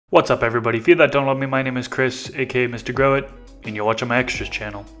What's up everybody, if you that don't love me, my name is Chris, aka Mr. Grow It, and you're watching my extras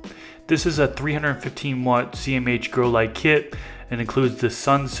channel. This is a 315 watt CMH grow light kit and includes the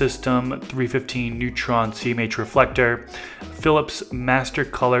Sun System 315 neutron CMH reflector, Philips Master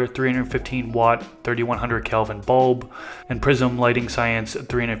Color 315 watt 3100 Kelvin bulb, and Prism Lighting Science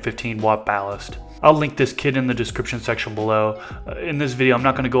 315 watt ballast. I'll link this kit in the description section below. In this video I'm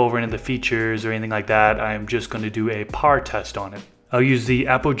not going to go over any of the features or anything like that. I'm just going to do a PAR test on it. I'll use the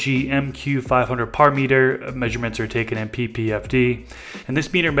Apogee MQ500 PAR meter. Measurements are taken in ppfd, and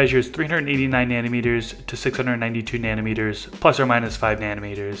this meter measures 389 nanometers to 692 nanometers, plus or minus 5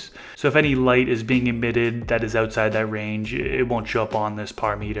 nanometers. So if any light is being emitted that is outside that range, it won't show up on this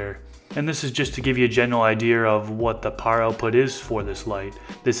PAR meter. And this is just to give you a general idea of what the PAR output is for this light.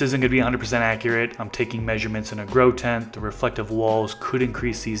 This isn't going to be 100% accurate. I'm taking measurements in a grow tent. The reflective walls could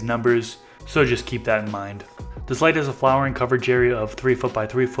increase these numbers, so just keep that in mind. This light has a flowering coverage area of 3 foot by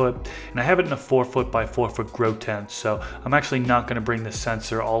 3 foot, and I have it in a 4 foot by 4 foot grow tent, so I'm actually not going to bring the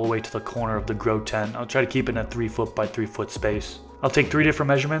sensor all the way to the corner of the grow tent. I'll try to keep it in a 3 foot by 3 foot space. I'll take 3 different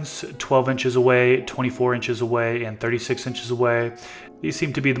measurements, 12 inches away, 24 inches away, and 36 inches away. These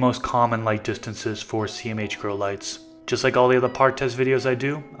seem to be the most common light distances for CMH grow lights. Just like all the other PAR test videos I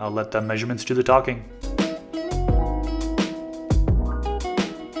do, I'll let the measurements do the talking.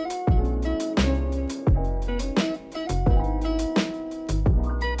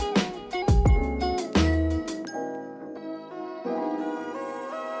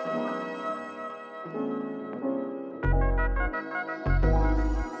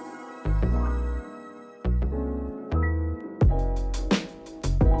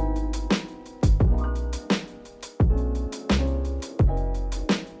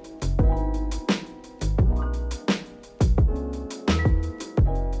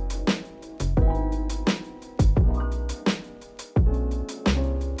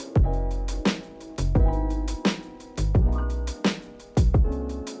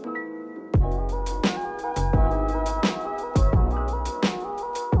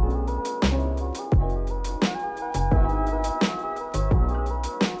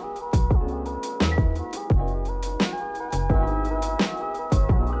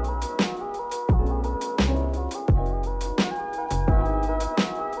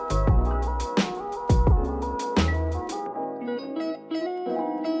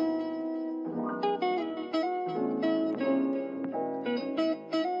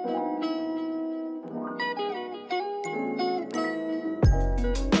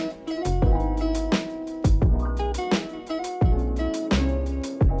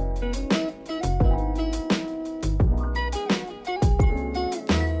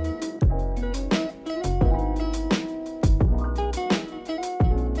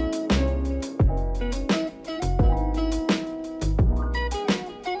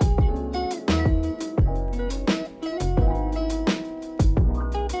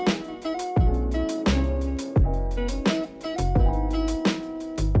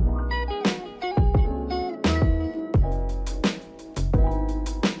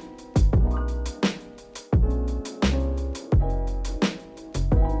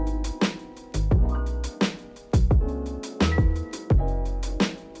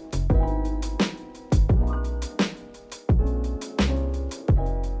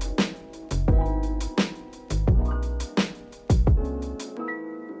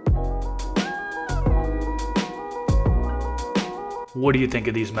 What do you think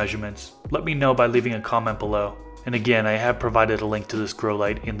of these measurements? Let me know by leaving a comment below. And again, I have provided a link to this grow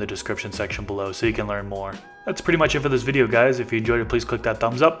light in the description section below so you can learn more. That's pretty much it for this video, guys. If you enjoyed it, please click that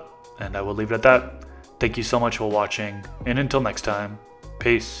thumbs up, and I will leave it at that. Thank you so much for watching, and until next time,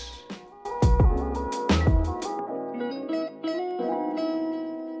 peace.